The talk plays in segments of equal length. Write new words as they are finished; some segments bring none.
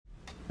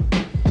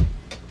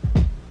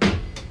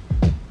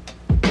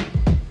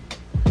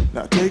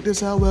take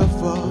this however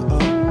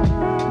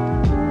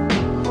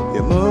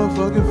you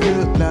motherfucking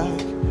feel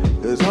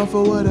like. Cause I'm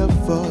for whatever,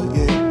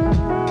 yeah.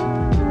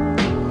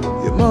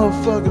 You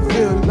motherfucking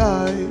feel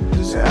like.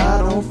 Just say I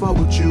don't fuck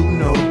with you,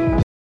 no.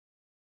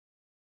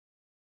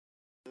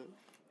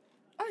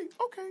 Hey,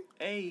 okay.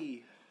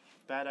 Hey,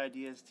 Bad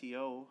Ideas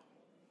TO.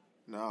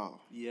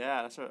 No.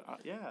 Yeah, that's right.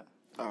 Yeah.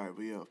 Alright,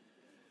 but yeah.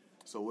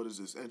 So what is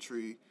this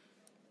entry?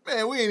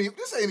 Man,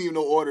 this ain't even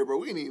no order, bro.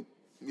 We ain't even,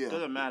 yeah.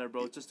 Doesn't matter,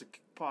 bro. It's just a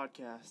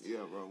podcast. Yeah,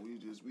 bro.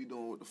 We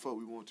doing what the fuck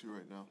we want to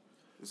right now.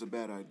 It's a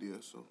bad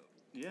idea, so.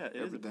 Yeah,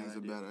 everything's a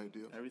bad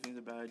idea. Everything's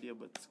a bad idea,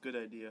 but it's a good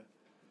idea.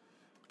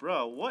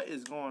 Bro, what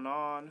is going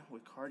on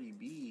with Cardi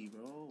B,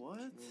 bro? What?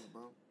 Yeah,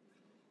 bro.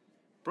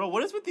 Bro,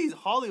 what is with these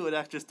Hollywood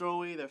actors throwing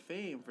away their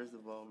fame, first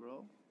of all,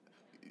 bro?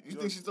 You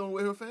think she's throwing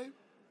away her fame?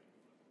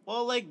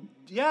 Well, like,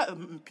 yeah,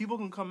 people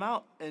can come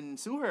out and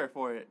sue her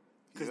for it.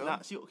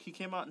 Because he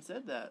came out and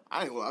said that.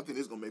 I think this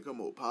is going to make her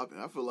more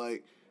popular. I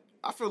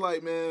feel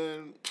like,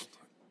 man,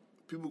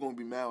 people going to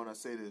be mad when I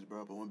say this,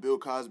 bro. But when Bill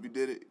Cosby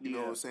did it, you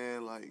know what I'm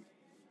saying? Like,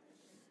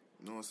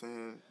 you know what I'm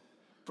saying?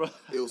 Bro.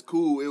 It was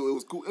cool. It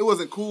was cool. It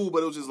wasn't cool,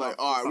 but it was just like,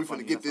 all right, we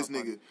finna get this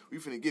nigga. We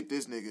finna get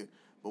this nigga.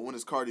 But when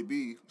it's Cardi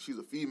B, she's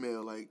a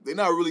female. Like, they're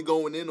not really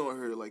going in on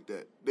her like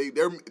that.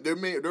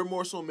 They're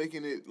more so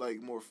making it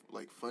like more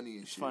like funny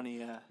and shit. Funny,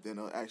 yeah. Than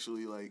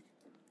actually like,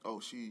 oh,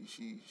 she,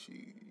 you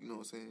know what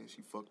I'm saying?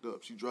 She fucked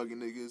up. She drugging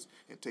niggas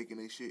and taking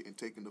their shit and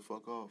taking the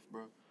fuck off,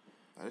 bro.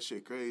 Like, that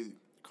shit crazy.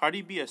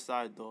 Cardi B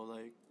aside though,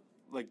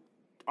 like,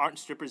 aren't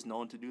strippers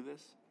known to do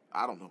this?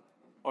 I don't know.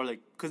 Or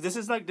like, cause this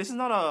is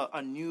not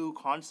a new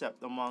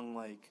concept among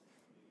like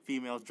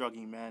females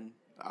drugging men.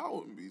 I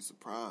wouldn't be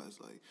surprised,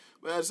 like,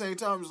 but at the same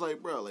time, it's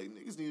like, bro, like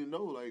niggas need to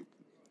know, like,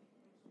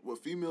 what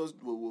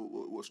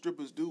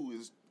strippers do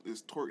is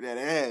twerk that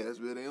ass,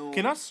 but they don't.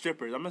 Okay, not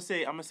strippers. I'm gonna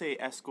say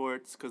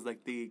escorts, cause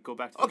like they go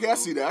back to. Okay, I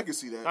see that. I can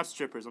see that. Not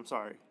strippers. I'm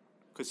sorry,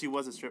 cause she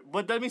was a stripper.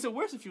 But that makes it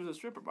worse if she was a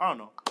stripper. I don't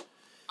know.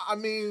 I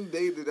mean,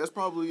 that's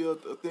probably a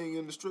thing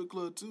in the strip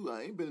club too.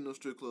 I ain't been in no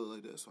strip club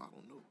like that, so I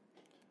don't know.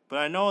 But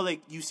I know,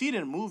 like, you see it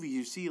in movies.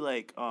 You see,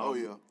 like, oh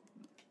yeah.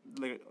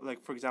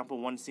 Like for example,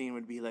 one scene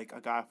would be like a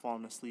guy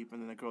falling asleep,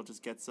 and then the girl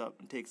just gets up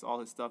and takes all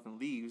his stuff and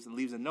leaves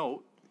a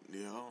note.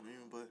 Yeah, I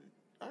mean, but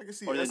I can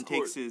see. Or then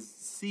takes his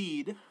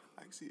seed.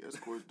 I can see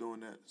escorts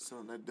doing that,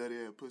 selling that dirty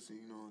ass pussy.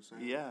 You know what I'm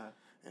saying? Yeah.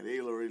 And they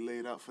already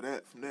laid out for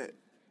that. From that,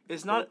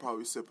 it's not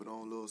probably sipping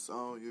on a little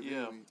song.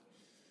 Yeah.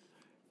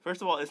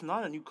 First of all, it's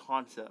not a new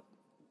concept,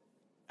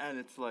 and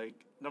it's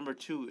like number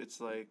two.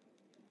 It's like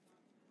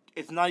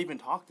it's not even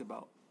talked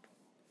about.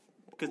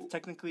 Because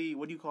technically,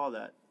 what do you call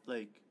that?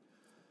 Like.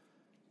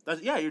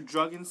 You're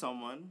drugging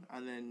someone,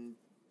 and then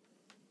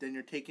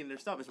you're taking their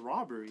stuff. It's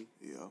robbery.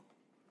 Yeah.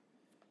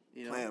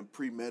 You know? Plan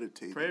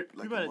premeditated.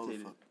 Like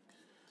premeditated.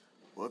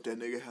 What if that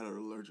nigga had an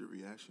allergic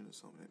reaction or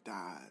something and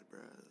died, bro?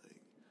 Like,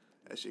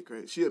 that shit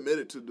crazy. She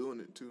admitted to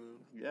doing it, too.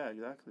 Yeah,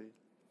 exactly.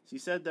 She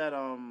said that,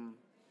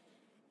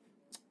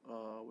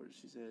 what did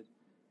she say?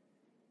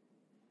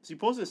 She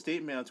posted a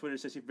statement on Twitter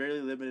that said she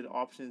barely limited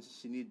options.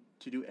 She need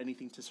to do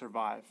anything to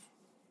survive.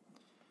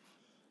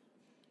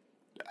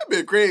 That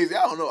been crazy.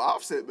 I don't know.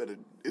 Offset better.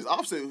 It's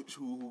Offset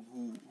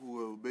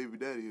who baby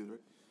daddy is, right?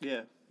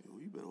 Yeah. Yo,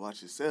 you better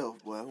watch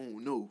yourself, boy. I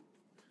don't know.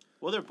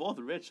 Well, they're both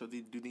rich, so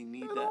do they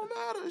need that? It don't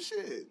matter.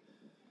 Shit.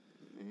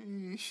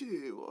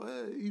 Shit.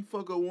 Boy. You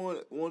fuck up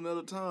one at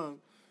a time.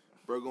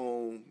 Bro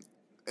gonna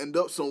end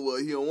up somewhere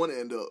he don't want to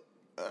end up.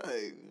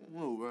 Hey,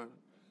 whoa, bro.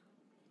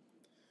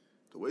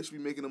 The way she be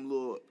making them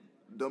little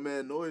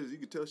dumbass noises, you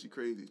can tell she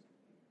crazy.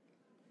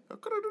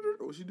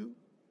 What she do?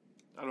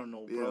 I don't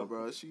know, bro. Yeah,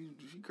 bro. She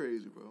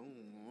crazy, bro.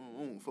 I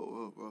don't fuck with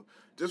her, bro.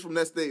 Just from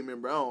that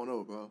statement, bro. I don't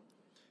know, bro.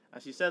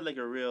 And she said like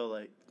a real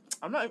like.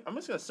 I'm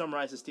just gonna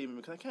summarize the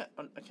statement because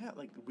I can't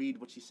like read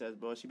what she says,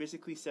 bro. She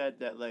basically said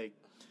that like,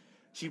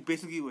 she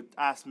basically would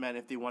ask men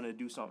if they wanted to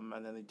do something,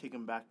 and then they take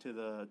them back to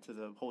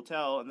the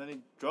hotel, and then they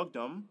drugged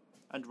them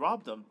and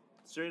robbed them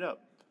straight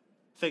up.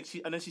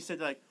 And then she said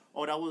like,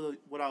 oh, that was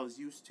what I was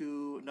used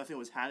to. Nothing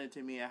was handed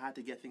to me. I had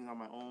to get things on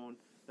my own.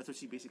 That's what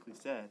she basically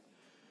said.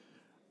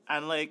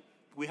 And like.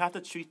 We have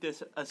to treat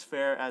this as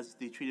fair as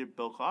they treated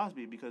Bill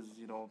Cosby because,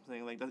 you know what I'm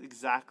saying? Like, that's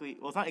exactly...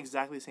 Well, it's not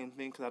exactly the same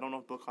thing because I don't know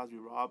if Bill Cosby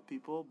robbed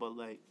people, but,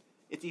 like,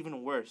 it's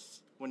even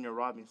worse when you're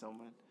robbing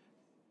someone.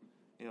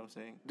 You know what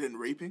I'm saying? Then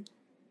raping?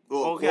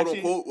 Well,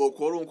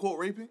 quote-unquote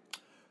raping?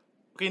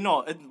 Okay,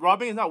 no.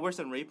 Robbing is not worse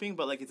than raping,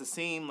 but, like, it's the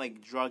same,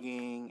 like,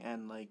 drugging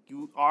and, like,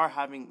 you are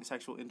having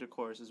sexual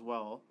intercourse as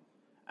well,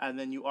 and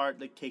then you are,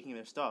 like, taking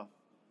their stuff.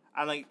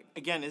 And, like,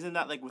 again, isn't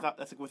that, like,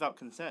 without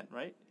consent,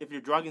 right? If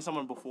you're drugging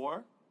someone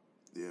before...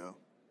 Yeah.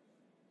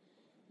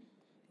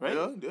 Right?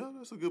 Yeah,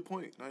 that's a good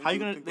point. How you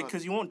gonna...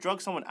 Because you won't drug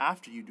someone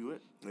after you do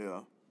it. Yeah.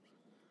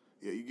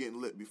 Yeah, you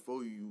getting lit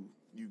before you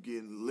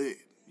getting lit.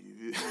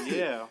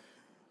 Yeah.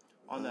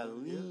 On that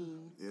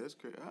lean. Yeah, that's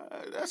crazy.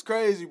 That's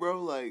crazy,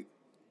 bro. Like,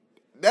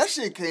 that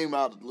shit came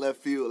out of left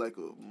field like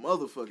a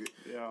motherfucker.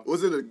 Yeah.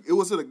 Was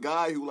it a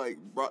guy who, like,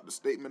 brought the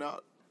statement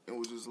out and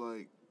was just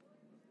like,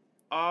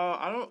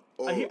 I don't.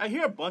 Or, I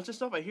hear a bunch of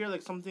stuff. I hear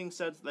like something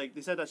said like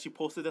they said that she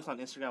posted this on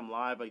Instagram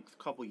Live like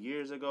a couple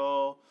years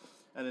ago,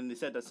 and then they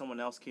said that someone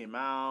else came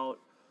out.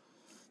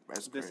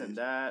 that's This crazy. and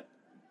that,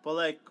 but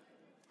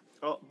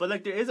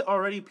like there is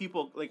already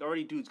people like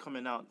already dudes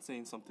coming out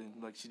saying something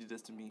like she did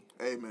this to me.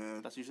 Hey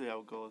man, That's usually how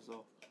it goes.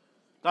 So,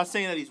 not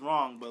saying that he's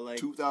wrong, but like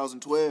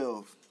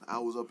 2012, I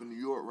was up in New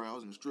York, right? I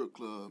was in a strip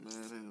club,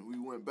 man, and we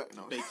went back.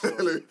 No, fake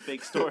story.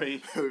 Fake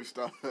story.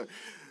 Stop.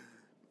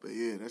 But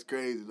yeah, that's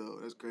crazy though.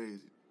 That's crazy.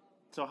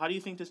 So how do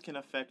you think this can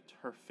affect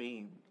her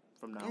fame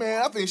from now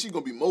Man, on? I think she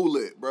gonna be more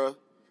lit, bruh.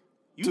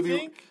 You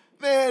think?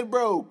 Man,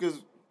 bro, because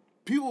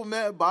people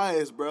mad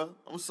biased, bruh.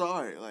 I'm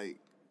sorry. Like,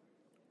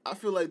 I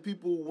feel like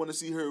people want to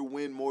see her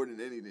win more than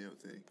any damn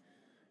thing.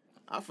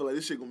 I feel like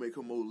this shit gonna make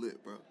her more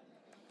lit, bro.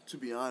 To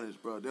be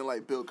honest, bro. Then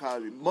like Bill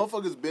Cosby.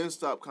 Motherfuckers been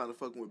stopped kind of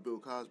fucking with Bill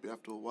Cosby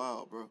after a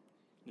while, bro.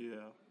 Yeah.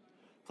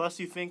 Plus,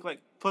 you think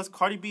like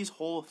Cardi B's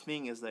whole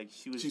thing is like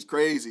She's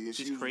crazy. And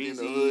she's she's crazy. In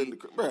the hood.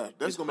 Bruh,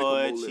 that's she's gonna make her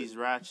more hood, lit. she's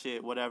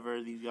ratchet, whatever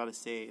you gotta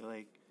say.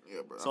 Like,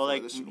 Yeah, bro. so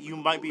like you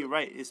might be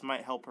right. This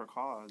might help her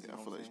cause. Yeah, You know I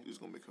feel what like I'm saying? it's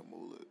gonna make her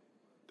more lit.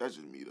 That's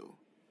just me though.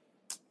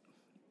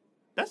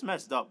 That's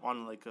messed up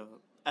on like a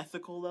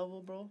ethical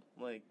level, bro.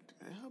 Like,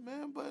 Yeah,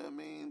 man. But I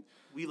mean,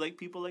 we like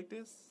people like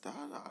this.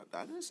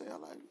 I didn't say I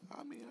like.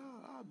 I mean,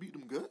 I beat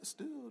them guts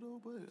still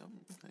though. But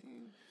I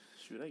ain't.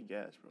 Shoot, I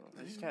guess, bro.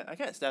 I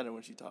can't stand her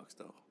when she talks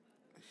though.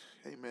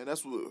 Hey man,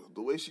 that's what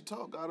the way she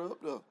talk got her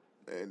up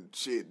there. And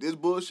shit, this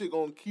bullshit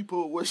gonna keep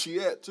her where she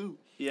at too.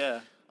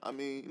 Yeah. I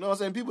mean, you know what I'm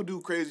saying? People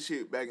do crazy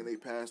shit back in their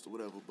past or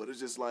whatever, but it's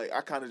just like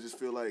I kind of just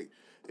feel like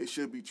it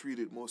should be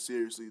treated more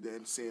seriously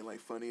than seeing like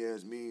funny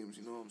ass memes.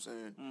 You know what I'm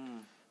saying? Mm.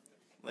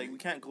 Like we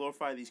can't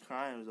glorify these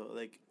crimes though.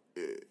 Like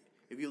Yeah.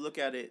 if you look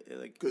at it,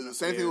 like Because the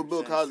same thing with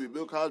Bill Cosby.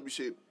 Bill Cosby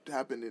shit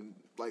happened in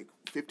like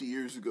 50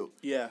 years ago.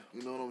 Yeah.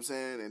 You know what I'm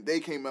saying? And they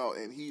came out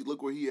and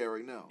look where he at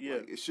right now. Yeah.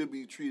 Like, it should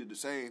be treated the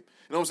same. You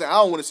know what I'm saying? I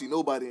don't want to see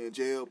nobody in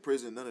jail,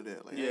 prison, none of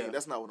that. Like, Yeah. hey,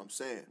 that's not what I'm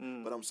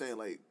saying. But I'm saying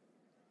like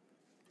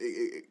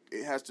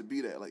it has to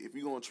be that. Like if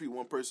you're gonna treat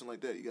one person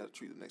like that, you gotta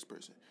treat the next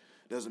person.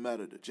 Doesn't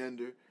matter the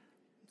gender,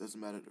 doesn't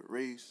matter the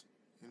race.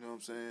 You know what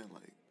I'm saying?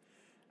 Like,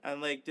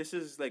 and like this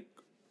is like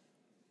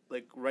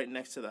right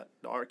next to that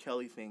the R.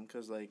 Kelly thing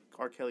because like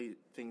R. Kelly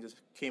thing just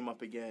came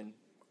up again.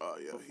 oh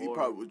yeah, he Before-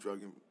 probably was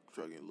drugging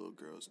little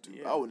girls too.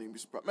 Yeah. I wouldn't even be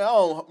surprised.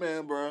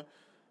 Man, bro,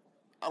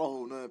 I don't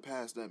hold nothing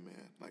past that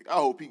man. Like I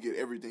hope he get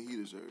everything he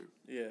deserved.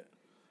 Yeah.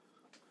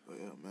 But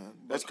yeah, man,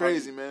 that's Cardi-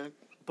 crazy, man.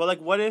 But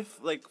like, what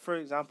if like for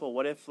example,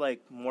 what if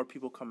like more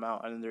people come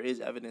out and there is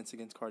evidence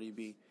against Cardi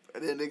B?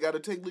 And then they got to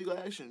take legal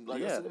action,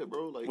 like I Yeah. said,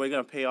 bro. Like, We're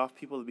gonna pay off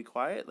people to be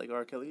quiet, like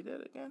R. Kelly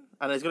did again,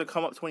 and it's gonna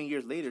come up 20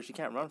 years later. She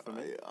can't run from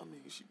it. I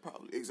mean, she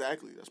probably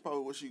exactly. That's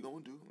probably what she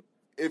gonna do,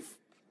 if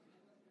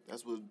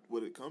that's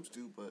what it comes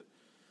to. But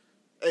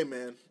hey,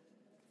 man,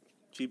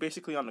 She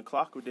basically on the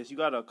clock with this. You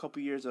got a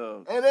couple years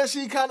of and then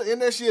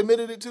she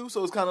admitted it too.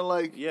 So it's kind of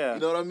like, Yeah. you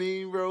know what I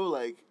mean, bro?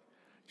 Like,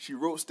 she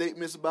wrote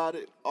statements about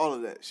it, all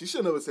of that. She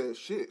should never said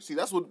shit. See,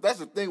 that's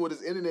the thing with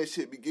this internet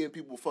shit be getting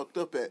people fucked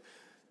up at,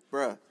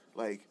 bruh.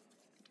 Like,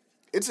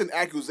 it's an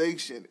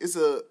accusation. It's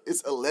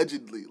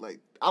allegedly. Like,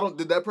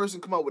 did that person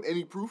come out with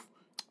any proof?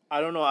 I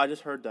don't know. I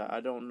just heard that.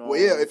 I don't know. Well,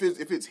 yeah, if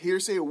it's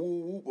hearsay,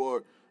 whoop whoop,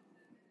 or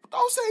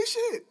don't say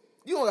shit.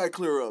 You don't gotta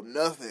clear up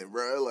nothing,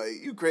 bro.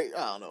 Like, you crazy.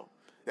 I don't know.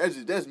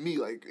 That's me.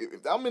 Like,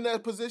 if I'm in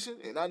that position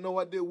and I know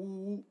I did woo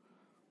woo,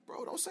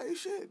 bro, don't say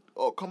shit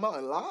or come out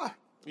and lie.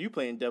 You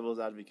playing devil's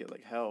advocate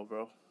like hell,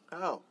 bro.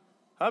 How?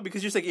 Huh?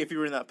 Because you're saying if you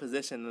were in that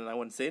position, then I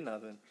wouldn't say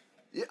nothing.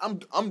 Yeah,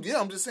 I'm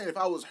just saying if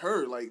I was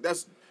her, like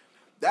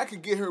that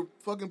could get her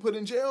fucking put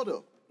in jail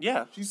though.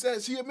 Yeah. She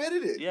said she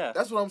admitted it. Yeah.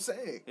 That's what I'm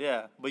saying.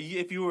 Yeah. But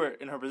if you were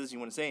in her position, you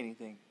wouldn't say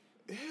anything.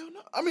 Hell no.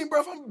 I mean,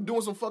 bro, if I'm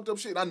doing some fucked up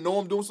shit, I know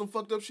I'm doing some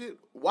fucked up shit.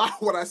 Why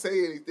would I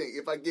say anything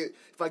if I get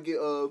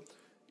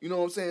you know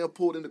what I'm saying,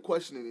 pulled into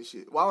questioning and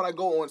shit? Why would I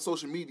go on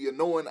social media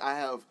knowing I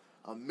have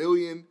a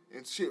million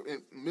and shit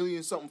and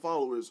million something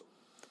followers?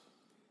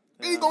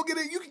 And you gonna get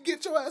it? You can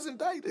get your ass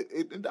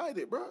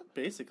indicted, bro.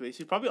 Basically,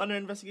 she's probably under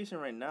investigation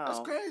right now. That's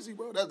crazy,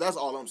 bro. That's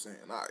all I'm saying.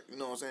 You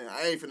know what I'm saying?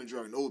 I ain't finna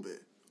drug no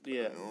bit. Yeah.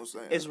 You know what I'm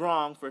saying? It's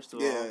wrong, first of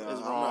all. Yeah,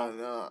 It's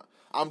wrong.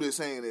 I'm just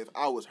saying if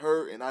I was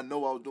her and I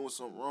know I was doing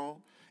something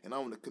wrong and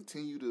I'm gonna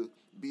continue to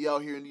be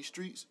out here in these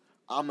streets,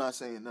 I'm not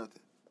saying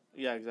nothing.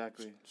 Yeah,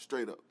 exactly.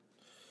 Straight up.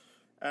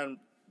 And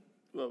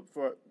well,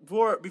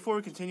 before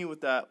we continue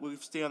with that, we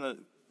stay on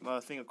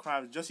the thing of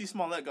crimes. Jussie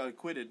Smollett got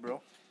acquitted,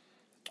 bro.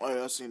 Oh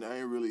yeah, I seen that. I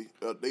ain't really.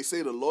 They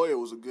say the lawyer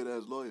was a good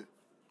ass lawyer.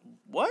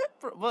 What?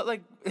 What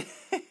like?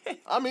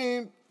 I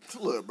mean,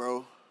 look,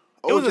 bro.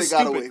 It was a OJ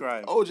got stupid away.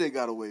 crime. OJ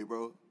got away,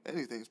 bro.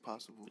 Anything's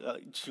possible.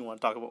 You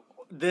want to talk about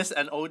this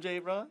and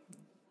OJ, bro?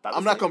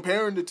 I'm not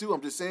comparing the two.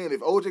 I'm just saying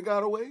if OJ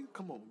got away,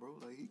 come on, bro.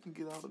 Like he can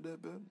get out of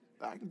that bed.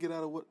 I can get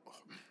out of what? Oh,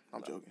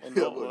 I'm joking.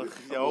 No,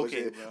 yeah,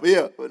 okay, bro. But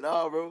yeah, but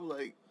nah, bro.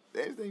 Like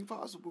anything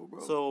possible,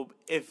 bro. So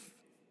if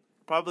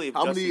how Jussie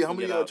can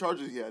many get out,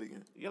 charges he had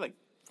again? yeah, like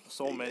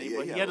so Yeah, many, yeah,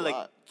 but he he had had a like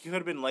lot. he could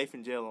have been life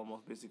in jail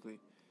almost, basically.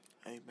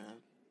 Hey man.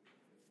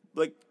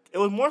 Like it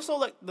was more so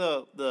like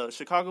the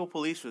Chicago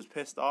police was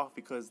pissed off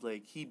because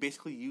like he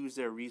basically used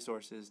their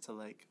resources to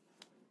like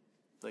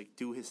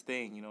do his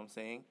thing. You know what I'm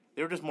saying?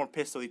 They were just more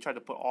pissed, so they tried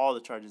to put all the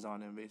charges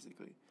on him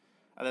basically,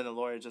 and then the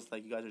lawyer just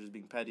like, you guys are just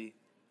being petty,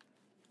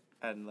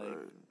 and like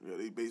yeah,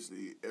 they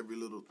basically every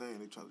little thing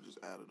they try to just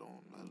add it on.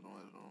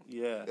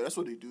 Yeah, that's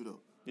what they do though.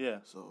 Yeah.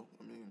 So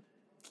I mean.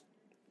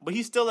 But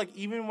he's still, like,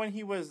 even when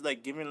he was,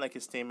 like, giving, like,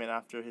 his statement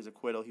after his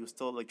acquittal, he was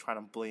still, like, trying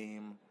to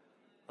blame,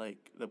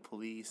 like, the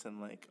police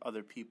and, like,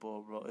 other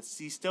people, bro.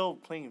 He's still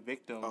playing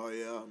victim. Oh,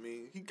 yeah, I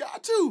mean, he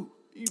got to.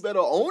 You better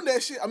own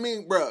that shit. I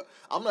mean, bro,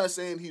 I'm not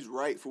saying he's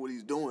right for what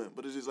he's doing,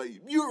 but it's just like,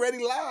 you already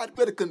lied. You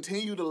better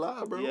continue to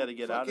lie, bro. Yeah, to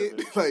get out of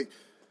it. Like,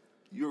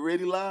 you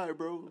already lied,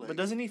 bro. Like, but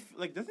doesn't he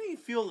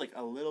feel, like,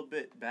 a little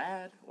bit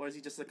bad? Or is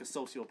he just, like, a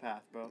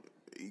sociopath, bro?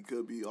 He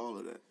could be all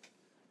of that.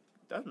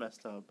 That's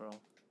messed up, bro.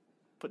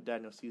 Put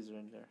Daniel Caesar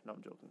in there. No,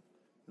 I'm joking.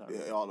 Not yeah,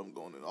 really. all them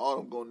going in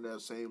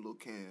that same little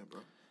can,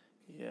 bro.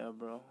 Yeah,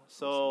 bro.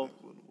 So,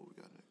 what we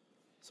got next?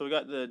 So we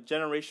got the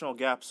generational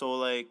gap. So,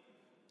 like,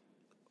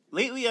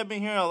 lately I've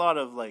been hearing a lot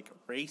of, like,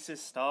 racist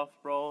stuff,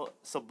 bro.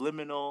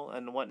 Subliminal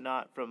and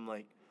whatnot from,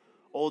 like,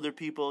 older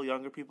people,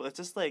 younger people. It's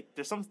just, like,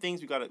 there's some things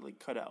we gotta, like,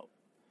 cut out.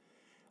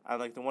 And,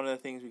 like, one of the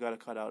things we gotta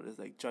cut out is,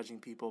 like, judging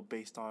people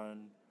based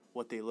on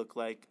what they look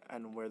like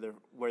and where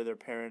their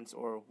parents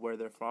or where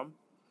they're from.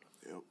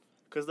 Yep.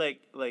 Because, like,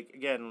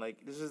 again,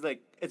 like, this is,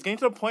 like, it's getting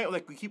to a point where,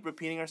 like, we keep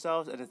repeating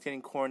ourselves, and it's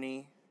getting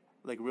corny,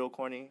 like, real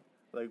corny.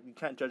 Like, we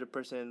can't judge a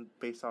person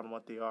based on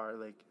what they are.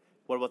 Like,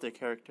 what about their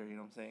character, you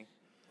know what I'm saying?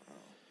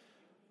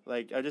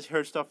 Like, I just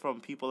heard stuff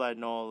from people I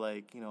know,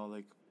 like, you know,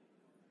 like,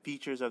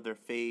 features of their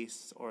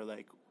face, or,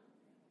 like,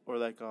 where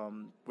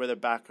their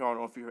background,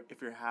 or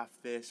if you're half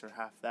this or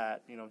half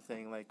that, you know what I'm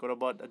saying? Like, what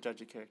about a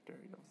judge of character,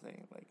 you know what I'm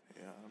saying? Like,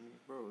 yeah, I mean,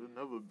 bro,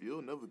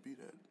 it'll never be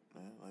that,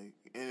 man. Like,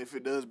 and if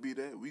it does be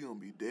that, we gonna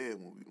be dead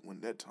when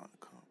that time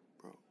come,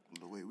 bro.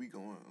 The way we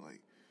going,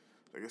 like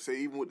I say,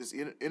 even with this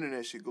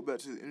internet shit, go back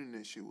to the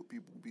internet shit where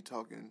people be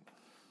talking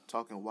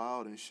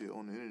wild and shit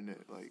on the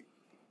internet. Like,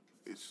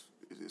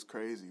 it's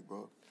crazy,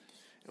 bro.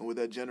 And with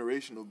that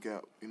generational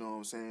gap, you know what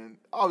I'm saying?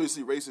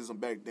 Obviously, racism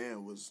back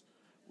then was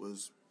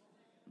worse.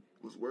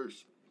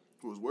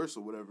 It was worse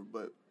or whatever,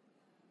 but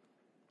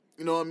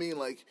you know what I mean?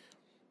 Like,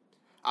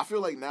 I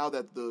feel like now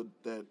that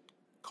that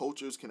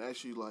cultures can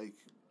actually, like,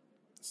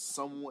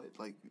 somewhat,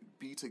 like,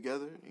 be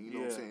together, and you know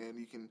what I'm saying?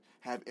 You can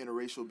have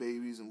interracial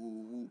babies and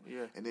woo.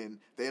 Yeah. And then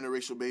the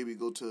interracial baby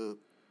go to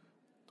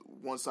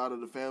one side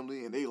of the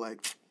family and they,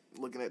 like,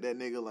 looking at that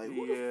nigga like,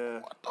 what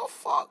the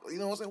fuck? You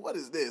know what I'm saying? What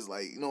is this?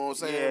 Like, you know what I'm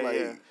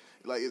saying?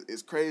 Like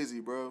it's crazy,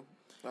 bro.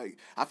 Like,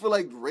 I feel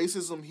like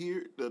racism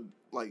here,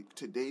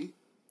 today,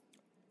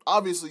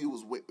 obviously it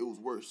was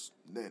worse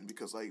then,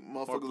 because, like,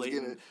 motherfuckers was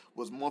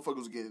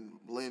getting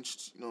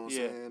lynched, you know what I'm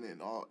saying?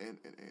 And all and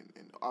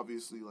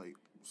obviously, like,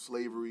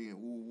 slavery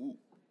and woo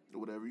or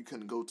whatever. You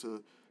couldn't go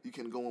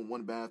in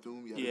one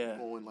bathroom. You had to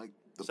go in, like,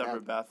 the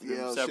separate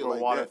bathroom, separate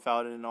like water that.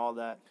 fountain and all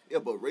that. Yeah,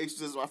 but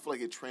racism, I feel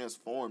like it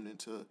transformed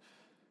into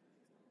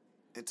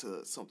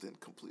something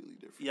completely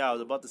different. Yeah, I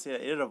was about to say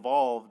that. It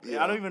evolved.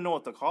 Yeah. I don't even know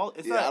what to call it.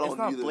 It's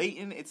not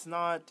blatant. It's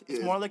not.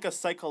 It's more like a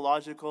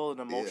psychological and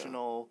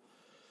emotional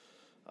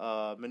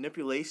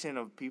manipulation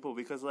of people,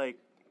 because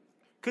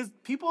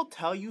people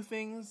tell you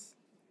things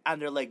and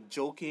they're, like,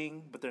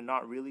 joking, but they're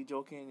not really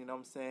joking. You know what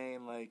I'm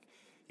saying? Like,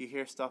 you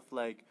hear stuff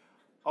like,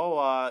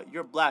 "Oh,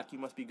 you're black. You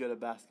must be good at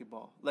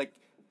basketball." Like,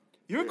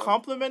 you're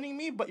complimenting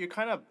me, but you're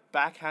kind of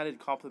backhanded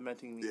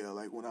complimenting me. Yeah,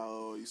 like when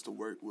I used to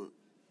work with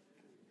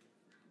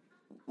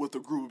a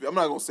group. I'm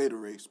not gonna say the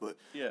race, but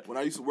when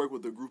I used to work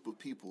with a group of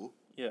people,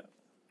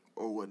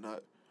 or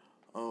whatnot,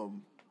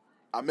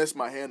 I messed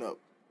my hand up,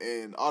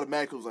 and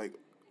automatically was like,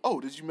 "Oh,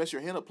 did you mess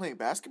your hand up playing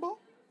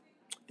basketball?"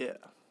 Yeah.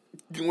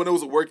 When it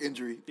was a work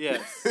injury.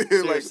 Yes.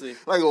 Seriously.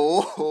 like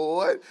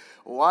what?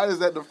 Why is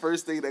that the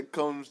first thing that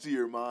comes to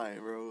your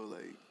mind, bro?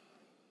 Like,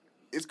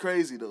 it's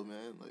crazy though,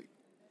 man. Like.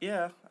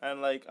 Yeah,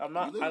 and, like, I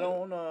don't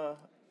want to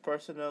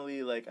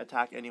personally, like,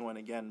 attack anyone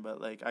again,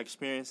 but, like, I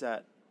experienced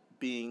that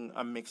being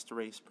a mixed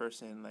race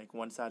person, like,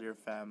 one side of your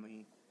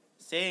family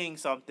saying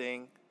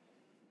something,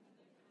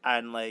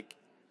 and, like,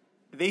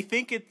 they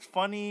think it's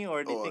funny,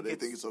 or they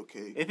think it's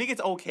okay. They think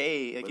it's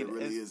okay. Like, but it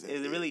really isn't.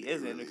 It really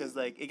isn't, because,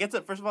 like,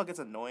 first of all, it gets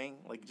annoying.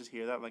 Like, you just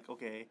hear that, I'm like,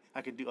 okay,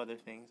 I could do other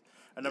things.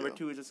 And number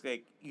two is just,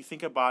 like, you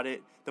think about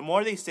it. The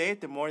more they say it,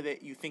 the more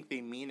that you think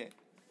they mean it.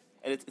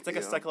 And it's like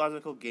a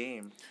psychological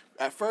game.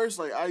 At first,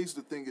 like, I used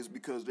to think it's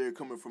because they're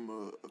coming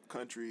from a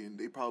country and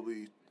they're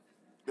probably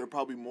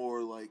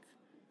more, like,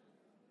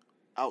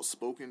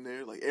 outspoken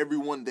there. Like,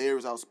 everyone there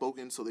is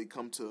outspoken, so they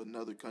come to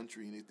another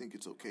country and they think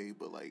it's okay.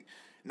 But, like,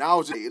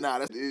 now it's just,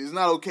 it's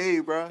not okay,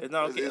 bro. It's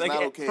not okay. It's like,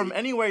 not okay. From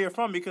anywhere you're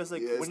from, because,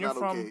 like, when you're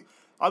from, okay.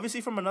 Obviously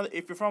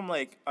if you're from,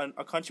 like,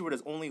 a country where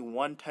there's only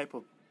one type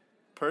of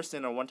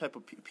person or one type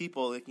of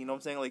people, like, you know what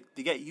I'm saying? Like,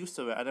 they get used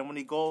to it. And then when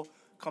they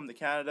come to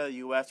Canada,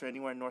 U.S., or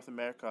anywhere in North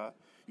America,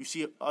 you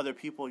see other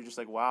people, you're just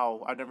like,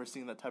 wow, I've never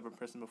seen that type of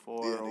person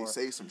before. Yeah, or, they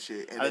say some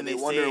shit, and and then they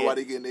they wonder say why it.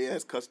 they getting their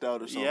ass cussed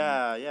out or something.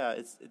 Yeah,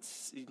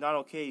 it's not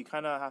okay. You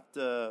kind of have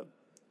to,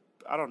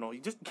 I don't know.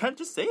 You just can't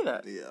just say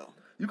that. Yeah.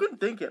 You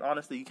couldn't think it,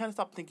 honestly. You can't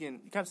stop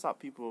thinking. You can't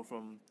stop people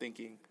from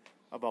thinking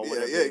about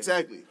what. Yeah,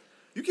 exactly.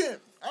 You can't.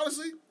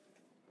 Honestly,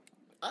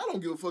 I don't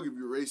give a fuck if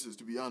you're racist.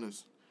 To be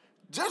honest,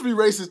 just be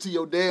racist to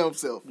your damn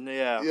self.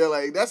 Yeah. Yeah,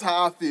 like that's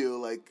how I feel.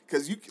 Like,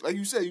 cause you, like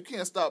you said, you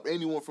can't stop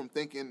anyone from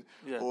thinking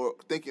or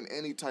thinking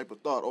any type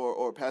of thought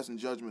or passing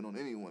judgment on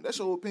anyone. That's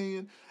your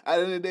opinion. At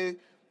the end of the day,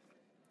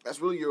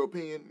 that's really your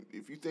opinion.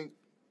 If you think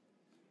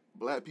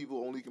black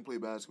people only can play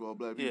basketball,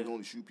 black people can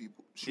only shoot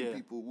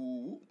people,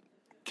 woo,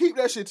 keep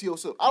that shit to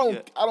yourself.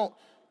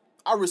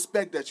 I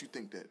respect that you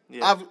think that.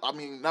 Yeah. I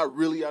mean, not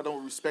really. I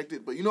don't respect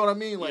it, but you know what I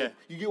mean. Like, Yeah.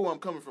 you get where I'm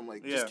coming from.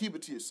 Like, just keep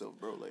it to yourself,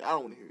 bro. Like, I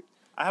don't want to hear it.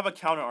 I have a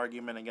counter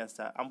argument against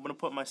that. I'm gonna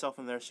put myself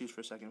in their shoes for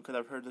a second because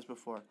I've heard this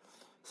before.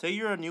 Say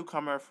you're a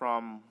newcomer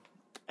from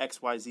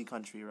XYZ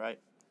country, right?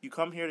 You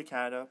come here to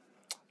Canada,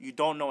 you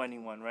don't know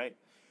anyone, right?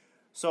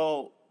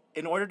 So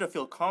in order to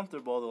feel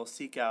comfortable, they'll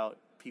seek out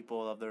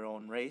people of their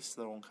own race,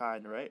 their own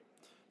kind, right?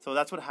 So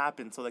that's what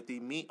happens. So like they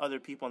meet other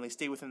people and they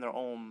stay within their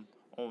own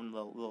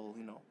little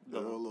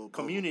little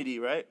community,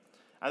 right?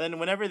 And then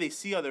whenever they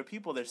see other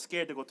people, they're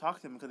scared to go talk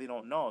to them because they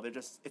don't know.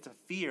 It's a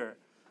fear.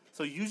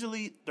 So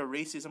usually the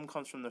racism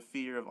comes from the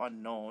fear of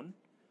unknown,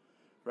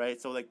 right?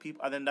 So like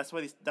people, and then that's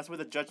where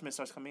the judgment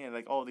starts coming in.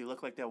 Like, oh, they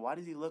look like that. Why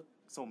does he look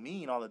so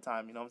mean all the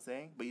time? You know what I'm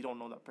saying? But you don't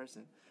know that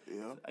person.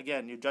 Yeah.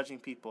 Again, you're judging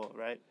people,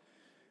 right?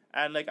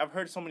 And like I've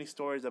heard so many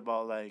stories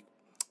about like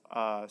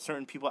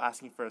certain people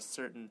asking for a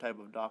certain type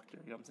of doctor.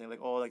 You know what I'm saying?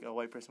 Like, oh, like a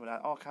white person would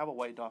ask, oh, can I have a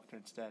white doctor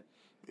instead?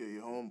 Yeah,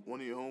 one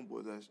of your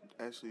homeboys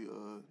actually,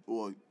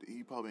 well,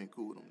 he probably ain't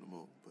cool with him no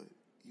more, but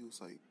he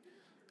was like,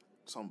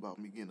 something about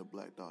me getting a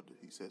black doctor.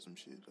 He said some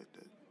shit like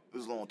that. It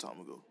was a long time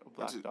ago. A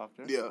black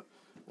doctor? Yeah,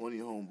 one of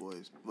your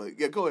homeboys. Like,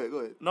 yeah, go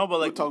ahead. No, but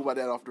like we'll talk about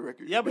that off the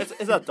record. Yeah, but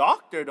it's a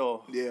doctor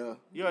though. Yeah,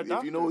 you're a doctor.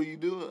 If you know what you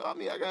do, I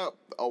mean, I got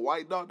a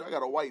white doctor. I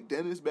got a white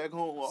dentist back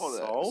home. All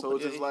that. So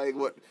it's just like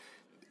what.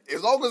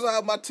 As long as I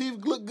have my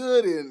teeth look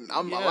good and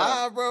I'm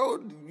alive, bro,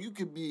 you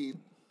could be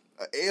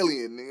an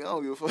alien, nigga. I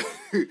don't give a fuck.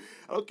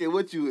 I don't care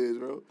what you is,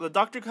 bro. The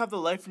doctor can have the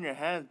life in your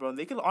hands, bro. And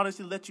they can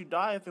honestly let you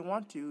die if they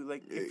want to.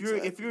 Like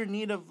if you're in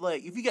need of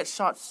like if you get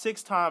shot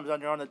 6 times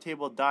and you're on the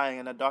table dying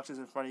and the doctor's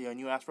in front of you and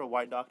you ask for a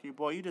white doctor,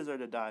 boy, you deserve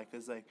to die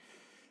because like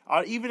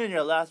even in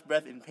your last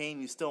breath in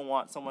pain, you still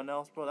want someone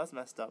else, bro. That's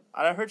messed up.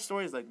 I heard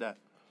stories like that.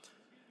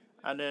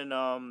 And then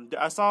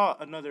I saw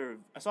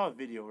a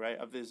video, right,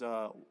 of this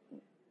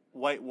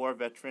white war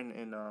veteran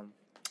in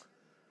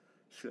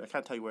I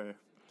can't tell you where,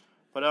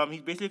 but he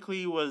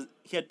basically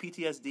he had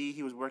PTSD.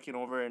 He was working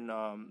over in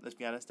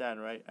Afghanistan,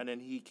 right, and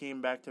then he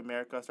came back to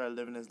America, started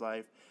living his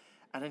life,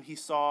 and then he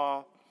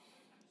saw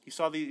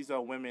these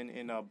women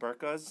in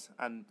burqas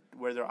and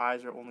where their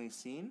eyes are only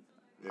seen.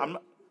 Yeah.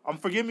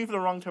 Forgive me for the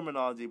wrong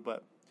terminology,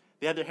 but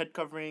they had their head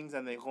coverings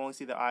and they could only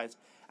see their eyes,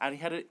 and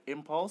he had an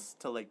impulse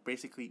to like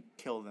basically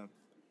kill them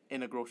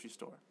in a grocery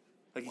store.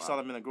 Like he saw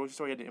them in a grocery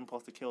store, he had an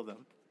impulse to kill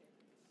them.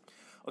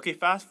 Okay,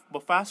 fast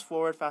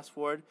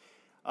forward.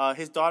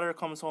 His daughter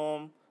comes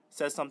home,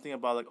 says something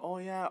about like, oh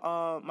yeah,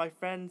 my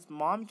friend's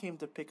mom came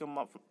to pick him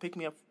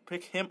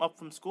up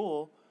from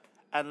school,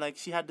 and like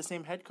she had the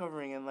same head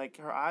covering and like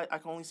her eye, I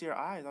can only see her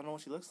eyes. I don't know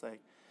what she looks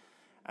like.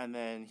 And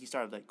then he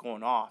started like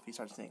going off. He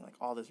started saying like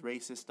all this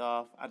racist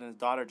stuff, and then his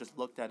daughter just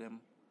looked at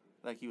him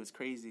like he was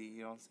crazy.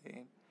 You know what I'm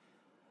saying?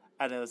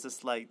 And it was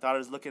just like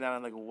daughter's looking at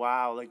him like,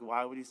 wow, like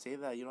why would you say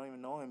that? You don't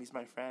even know him. He's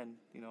my friend.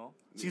 You know?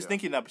 She was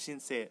thinking that, but she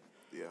didn't say it.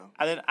 Yeah.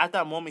 And then at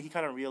that moment, he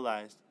kind of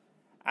realized.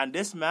 And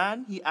this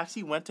man, he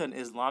actually went to an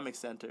Islamic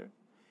center.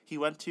 He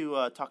went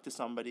to talk to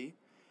somebody.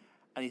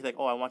 And he's like,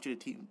 oh, I want you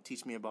to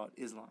teach me about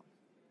Islam.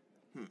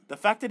 The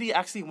fact that he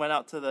actually went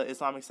out to the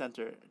Islamic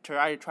center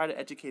to try to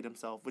educate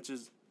himself, which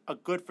is a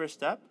good first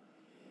step.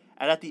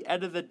 And at the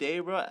end of the day,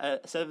 bro,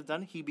 said and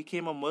done, he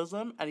became a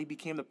Muslim and he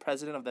became the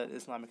president of that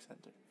Islamic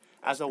center.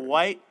 As a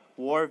white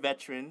war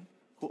veteran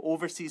who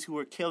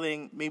were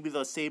killing maybe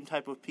the same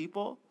type of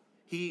people,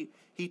 he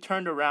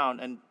turned around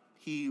and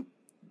he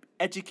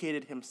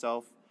educated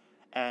himself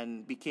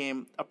and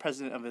became a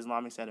president of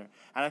Islamic Center.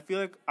 And I feel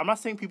like, I'm not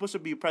saying people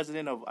should be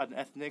president of an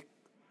ethnic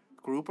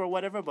group or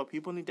whatever, but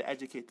people need to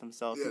educate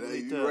themselves. Yeah,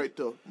 you're right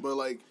though. But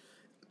like,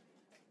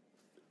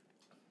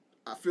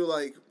 I feel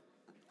like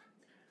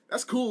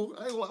that's cool.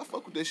 I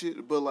fuck with that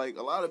shit. But like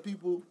a lot of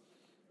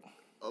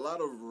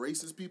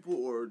racist people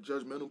or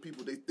judgmental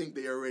people, they think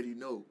they already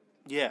know.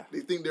 Yeah.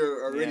 They think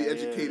they're already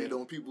educated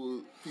on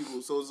people.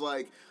 So it's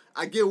like,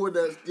 I get what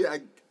that's,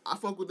 I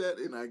fuck with that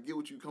and I get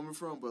what you're coming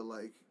from, but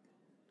like,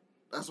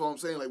 that's what I'm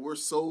saying. Like, we're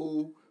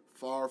so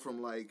far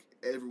from like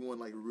everyone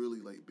like really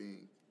like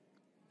being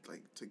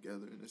like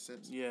together in a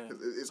sense. Yeah. 'Cause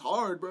it's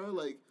hard, bro.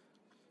 Like,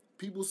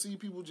 people see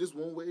people just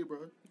one way,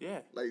 bro. Yeah.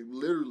 Like,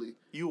 literally.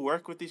 You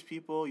work with these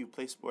people, you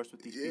play sports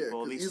with these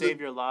people, they either, save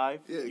your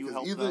life, yeah, you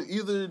help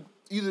them.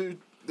 Either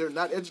they're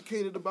not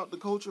educated about the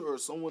culture or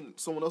someone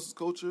else's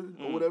culture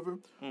or whatever,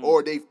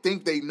 or they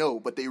think they know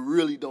but they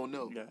really don't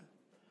know. Yeah,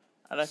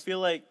 and I feel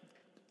like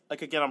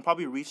again, I'm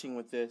probably reaching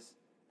with this,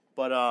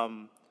 but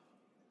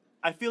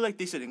I feel like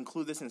they should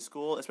include this in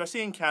school,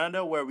 especially in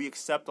Canada where we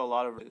accept a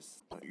lot of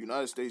this.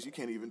 United States, you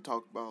can't even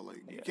talk about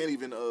you can't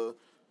even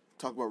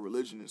talk about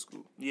religion in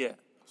school. Yeah.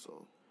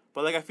 So,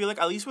 but I feel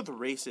like at least with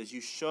races,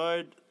 you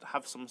should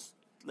have some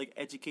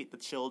educate the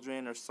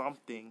children or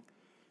something,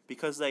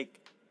 because it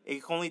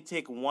can only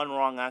take one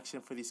wrong action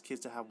for these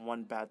kids to have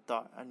one bad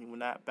thought. I mean, when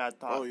that bad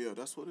thought. Oh yeah,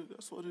 that's what it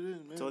is,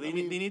 man. So they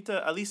need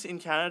to, at least in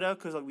Canada,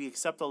 because we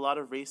accept a lot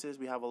of races.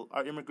 We have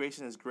our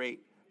immigration is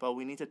great, but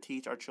we need to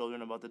teach our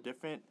children about the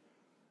different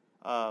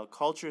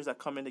cultures that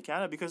come into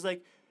Canada, because a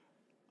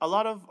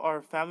lot of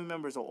our family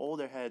members are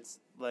older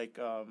heads. A lot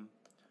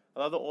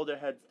of the older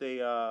heads, they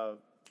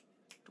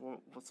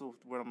what's the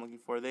word I'm looking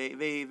for?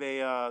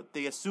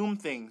 They assume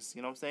things.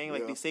 You know what I'm saying?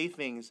 They say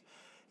things.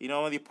 You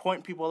know, and they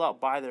point people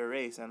out by their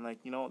race, and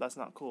that's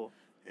not cool.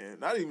 And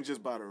not even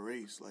just by the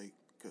race,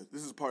 because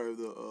this is part of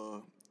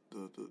the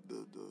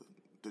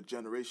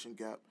generation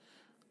gap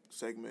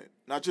segment.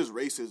 Not just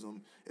racism.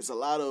 It's a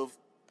lot of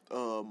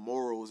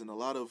morals, and a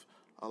lot of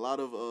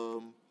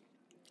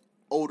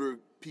older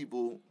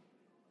people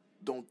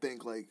don't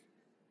think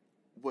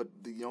what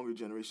the younger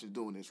generation is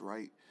doing is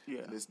right. Yeah.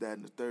 And this, that,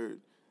 and the third.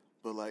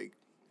 But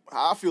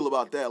how I feel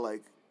about that,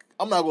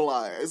 I'm not gonna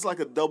lie, it's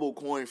a double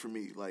coin for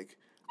me.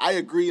 I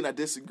agree and I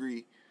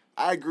disagree.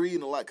 I agree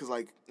in a lot because,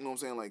 you know what I'm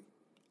saying?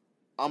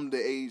 I'm the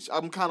age.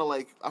 I'm kind of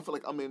I feel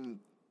like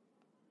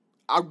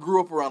I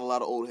grew up around a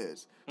lot of old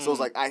heads. So it's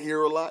I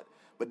hear a lot.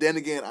 But then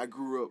again, I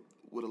grew up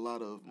with a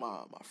lot of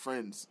my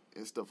friends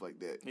and stuff like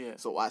that. Yeah.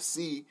 So I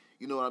see,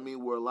 you know what I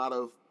mean, where a lot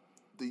of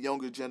the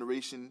younger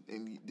generation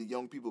and the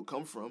young people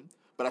come from.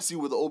 But I see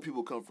where the old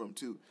people come from,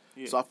 too.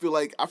 Yeah. So I feel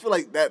like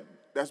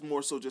that's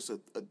more so just a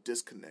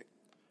disconnect.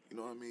 You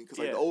know what I mean? Because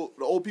the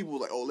old people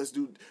were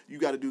you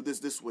got to do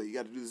this way, you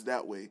got to do this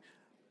that way.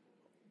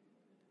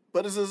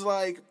 But it's just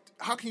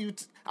how can you?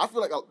 I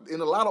feel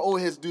and a lot of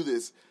old heads do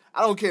this.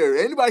 I don't care.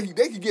 Anybody,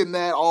 they can get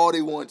mad all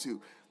they want to.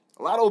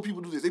 A lot of old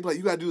people do this. They be like,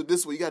 you got to do it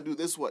this way, you got to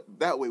do it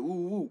that way, woo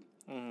woo.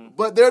 Mm-hmm.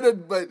 But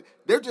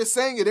they're just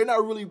saying it. They're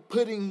not really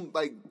putting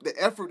the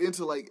effort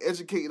into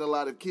educating a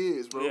lot of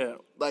kids,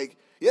 bro.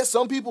 Yeah.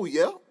 Some people,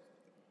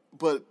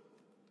 but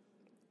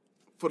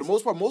for the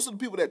most part, most of the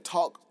people that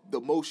talk the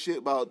most shit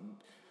about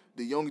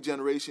the young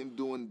generation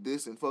doing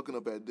this and fucking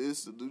up at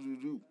this,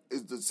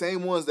 is the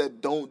same ones that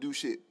don't do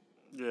shit.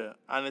 Yeah,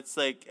 and it's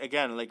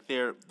again,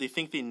 they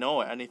think they know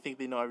it, and they think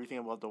they know everything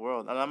about the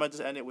world. And I'm gonna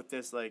just end it with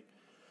this: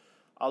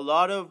 a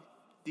lot of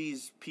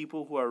these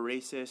people who are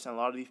racist, and a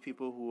lot of these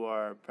people who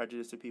are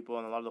prejudiced to people,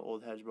 and a lot of the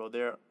old heads, bro,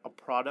 they're a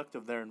product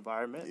of their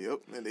environment. Yep,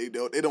 and they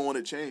don't want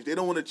to change. They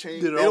don't want to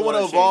change. They don't want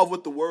to evolve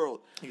with the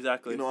world.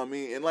 Exactly. You know what I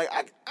mean? And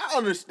I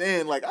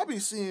understand. I be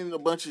seeing a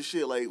bunch of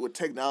shit with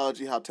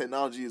technology, how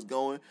technology is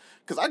going.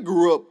 Because I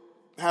grew up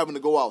having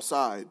to go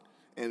outside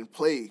and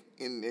play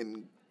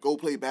and go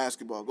play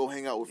basketball, go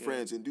hang out with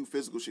friends, and do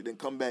physical shit, then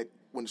come back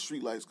when the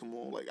street lights come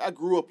on. I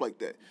grew up like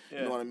that. Yeah.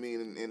 You know what I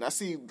mean? And I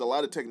see a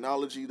lot of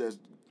technology that's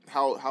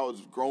how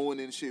it's growing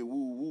and shit,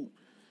 woo woo.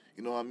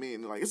 You know what I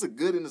mean? It's a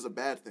good and it's a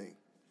bad thing.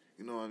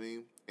 You know what I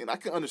mean? And I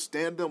can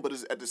understand them, but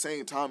at the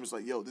same time, it's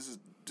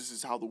this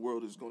is how the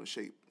world is going to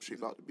shape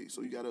out to be.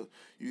 So you gotta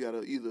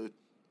either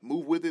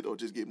move with it or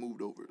just get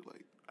moved over.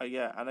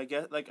 Yeah, and I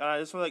guess I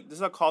just feel this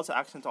is a call to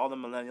action to all the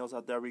millennials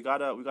out there. We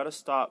gotta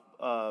stop.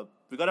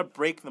 We gotta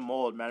break the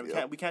mold, man.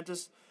 We can't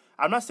just.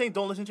 I'm not saying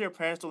don't listen to your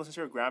parents, don't listen to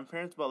your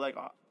grandparents, but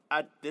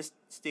at this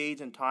stage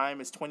in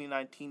time, it's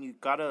 2019. You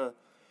gotta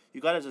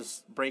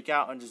just break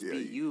out and just be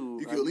you.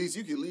 You can at least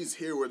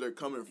hear where they're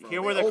coming from.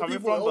 Hear where they're coming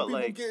from,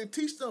 but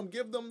teach them,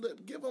 give them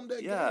that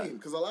game,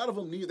 because a lot of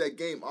them need that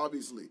game.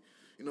 Obviously,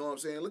 you know what I'm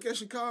saying. Look at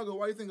Chicago.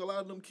 Why do you think a lot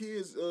of them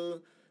kids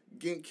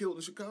getting killed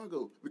in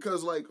Chicago?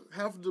 Because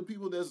half of the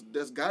people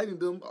that's guiding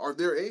them are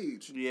their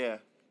age. Yeah.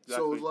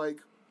 Exactly. So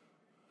it's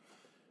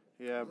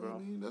yeah, bro. I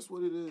mean, that's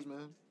what it is,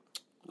 man.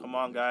 Come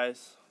on,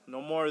 guys.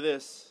 No more of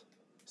this.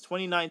 It's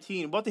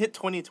 2019. About to hit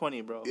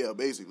 2020, bro. Yeah,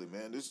 basically,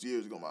 man. This year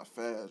is going by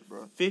fast,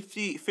 bro.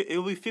 It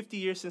will be 50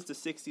 years since the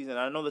 60s, and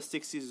I know the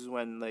 60s is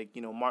when,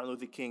 Martin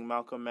Luther King,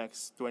 Malcolm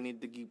X, do I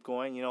need to keep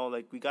going? You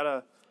know, we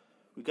gotta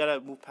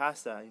move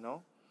past that, you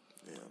know?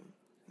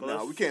 Yeah.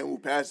 Nah, we can't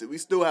move past it. We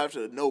still have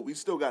to know. We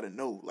still got to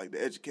know.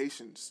 The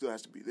education still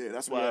has to be there.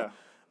 That's why.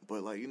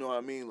 But, you know what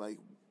I mean?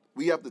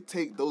 We have to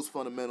take those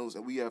fundamentals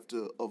and we have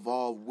to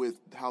evolve with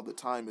how the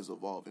time is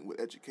evolving with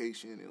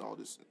education and all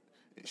this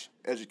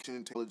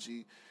education,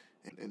 technology,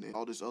 and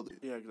all this other.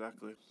 Yeah,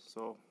 exactly.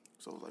 So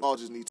all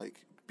just need to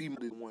be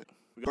one.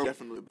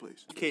 Definitely a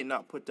place. You can't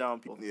not put down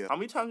people. Yeah. How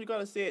many times you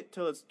gotta say it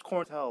till it's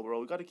corn to hell,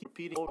 bro? We gotta keep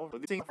repeating over.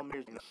 This thing from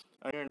years.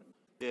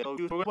 Yeah. So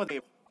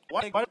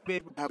why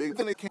big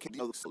thing they can't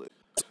do other split.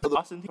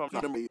 Austin from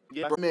he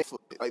didn't